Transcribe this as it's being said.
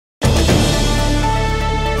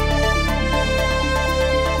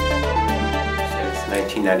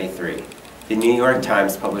1993, the New York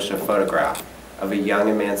Times published a photograph of a young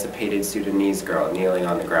emancipated Sudanese girl kneeling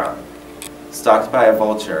on the ground. Stalked by a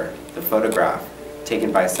vulture, the photograph,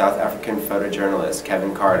 taken by South African photojournalist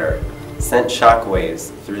Kevin Carter, sent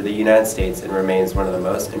shockwaves through the United States and remains one of the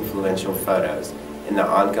most influential photos in the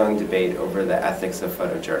ongoing debate over the ethics of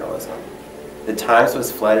photojournalism. The Times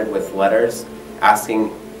was flooded with letters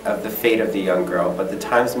asking of the fate of the young girl, but the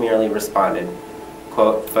Times merely responded,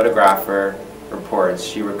 quote, "Photographer reports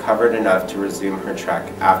she recovered enough to resume her trek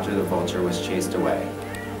after the vulture was chased away."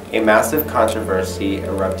 A massive controversy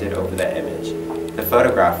erupted over the image, the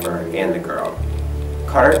photographer, and the girl.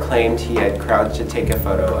 Carter claimed he had crouched to take a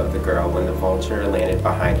photo of the girl when the vulture landed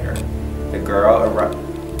behind her. The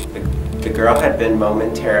girl had been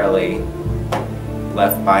momentarily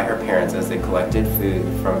left by her parents as they collected food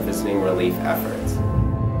from visiting relief efforts.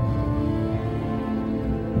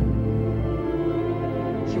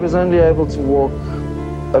 She was only able to walk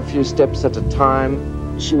a few steps at a time.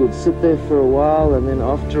 She would sit there for a while, and then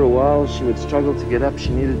after a while she would struggle to get up. She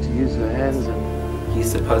needed to use her hands. He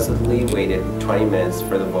supposedly waited 20 minutes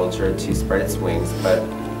for the vulture to spread its wings, but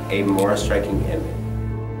a more striking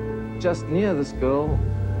image. Just near this girl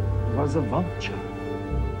was a vulture,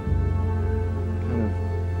 kind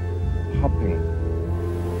of hopping.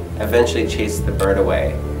 Eventually chased the bird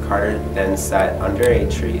away. Carter then sat under a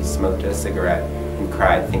tree, smoked a cigarette, and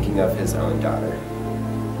cried, thinking of his own daughter.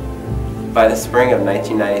 By the spring of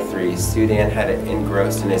 1993, Sudan had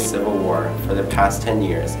engrossed in a civil war for the past 10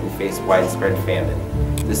 years and faced widespread famine.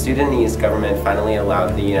 The Sudanese government finally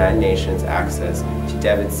allowed the United Nations access to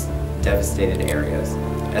devastated areas,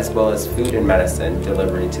 as well as food and medicine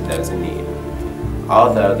delivery to those in need,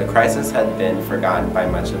 although the crisis had been forgotten by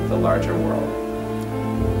much of the larger world.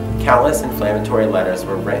 Countless inflammatory letters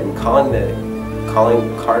were written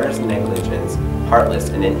calling Carter's negligence heartless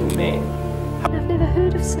and inhumane. I've never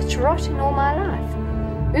heard of such rot in all my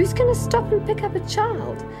life. Who's going to stop and pick up a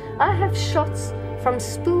child? I have shots from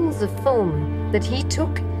spools of film that he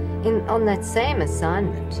took on that same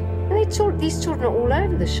assignment. And these children are all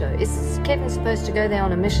over the show. Is Kevin supposed to go there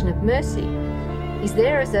on a mission of mercy? He's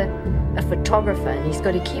there as a photographer, and he's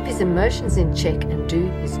got to keep his emotions in check and do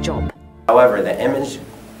his job. However, the image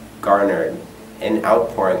garnered an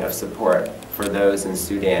outpouring of support for those in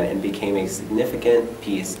Sudan and became a significant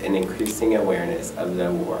piece in increasing awareness of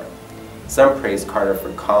the war. Some praised Carter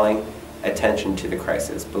for calling attention to the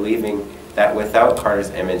crisis, believing that without Carter's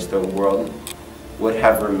image, the world would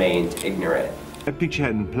have remained ignorant. If that picture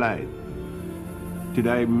hadn't played,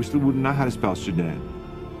 today we still wouldn't know how to spell Sudan.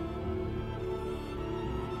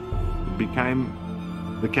 It became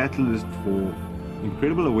the catalyst for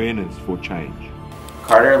incredible awareness for change.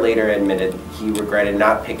 Carter later admitted he regretted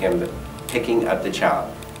not picking up the child,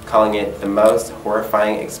 calling it the most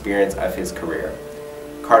horrifying experience of his career.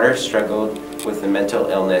 Carter struggled with the mental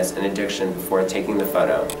illness and addiction before taking the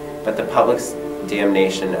photo, but the public's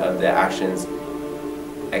damnation of the actions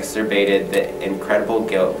exacerbated the incredible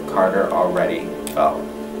guilt Carter already felt.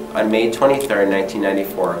 On May 23,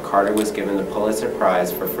 1994, Carter was given the Pulitzer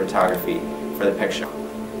Prize for photography for the picture.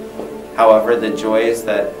 However, the joys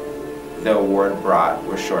that the award brought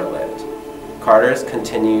were short-lived. Carter's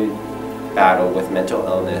continued battle with mental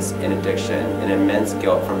illness and addiction and immense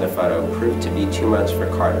guilt from the photo proved to be too much for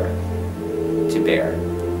Carter to bear.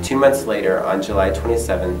 2 months later, on July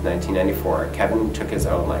 27, 1994, Kevin took his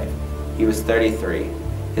own life. He was 33.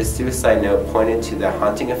 His suicide note pointed to the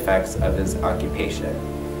haunting effects of his occupation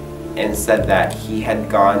and said that he had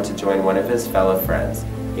gone to join one of his fellow friends,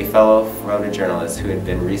 a fellow photojournalist who had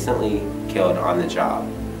been recently killed on the job.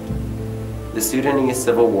 The Sudanese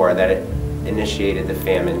civil war that initiated the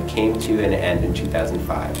famine came to an end in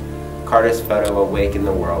 2005. Carter's photo awakened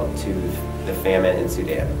the world to the famine in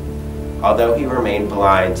Sudan. Although he remained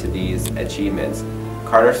blind to these achievements,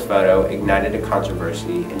 Carter's photo ignited a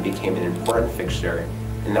controversy and became an important fixture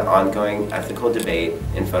in the ongoing ethical debate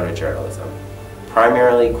in photojournalism,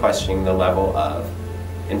 primarily questioning the level of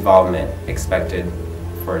involvement expected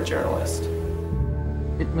for a journalist.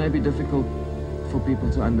 It may be difficult for people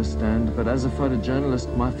to understand, but as a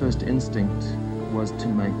photojournalist, my first instinct was to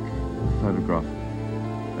make a photograph.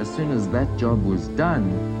 As soon as that job was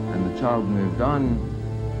done and the child moved on,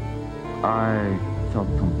 I felt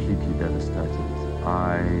completely devastated.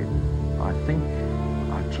 I think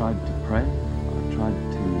I tried to pray. I tried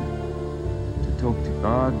to talk to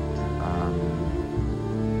God,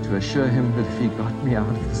 to assure him that if he got me out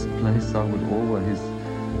of this place,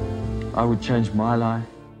 I would change my life.